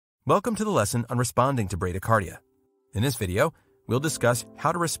Welcome to the lesson on responding to bradycardia. In this video, we'll discuss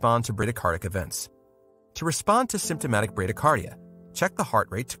how to respond to bradycardic events. To respond to symptomatic bradycardia, check the heart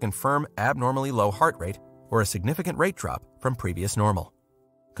rate to confirm abnormally low heart rate or a significant rate drop from previous normal.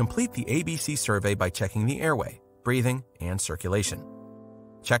 Complete the ABC survey by checking the airway, breathing, and circulation.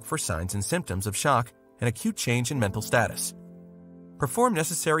 Check for signs and symptoms of shock and acute change in mental status. Perform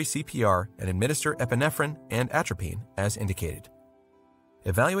necessary CPR and administer epinephrine and atropine as indicated.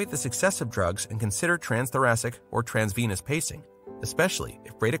 Evaluate the success of drugs and consider transthoracic or transvenous pacing, especially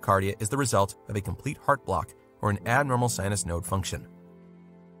if bradycardia is the result of a complete heart block or an abnormal sinus node function.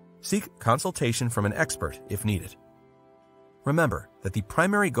 Seek consultation from an expert if needed. Remember that the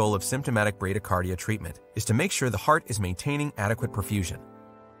primary goal of symptomatic bradycardia treatment is to make sure the heart is maintaining adequate perfusion.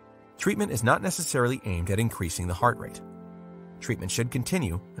 Treatment is not necessarily aimed at increasing the heart rate. Treatment should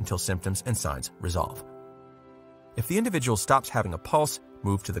continue until symptoms and signs resolve. If the individual stops having a pulse,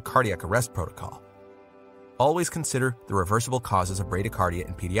 move to the cardiac arrest protocol. Always consider the reversible causes of bradycardia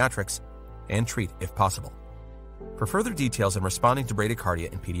in pediatrics and treat if possible. For further details on responding to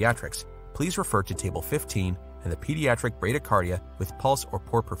bradycardia in pediatrics, please refer to Table 15 and the Pediatric Bradycardia with Pulse or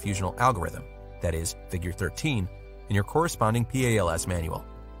Poor Perfusional Algorithm, that is, Figure 13, in your corresponding PALS manual.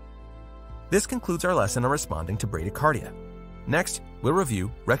 This concludes our lesson on responding to bradycardia. Next, we'll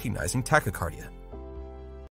review recognizing tachycardia.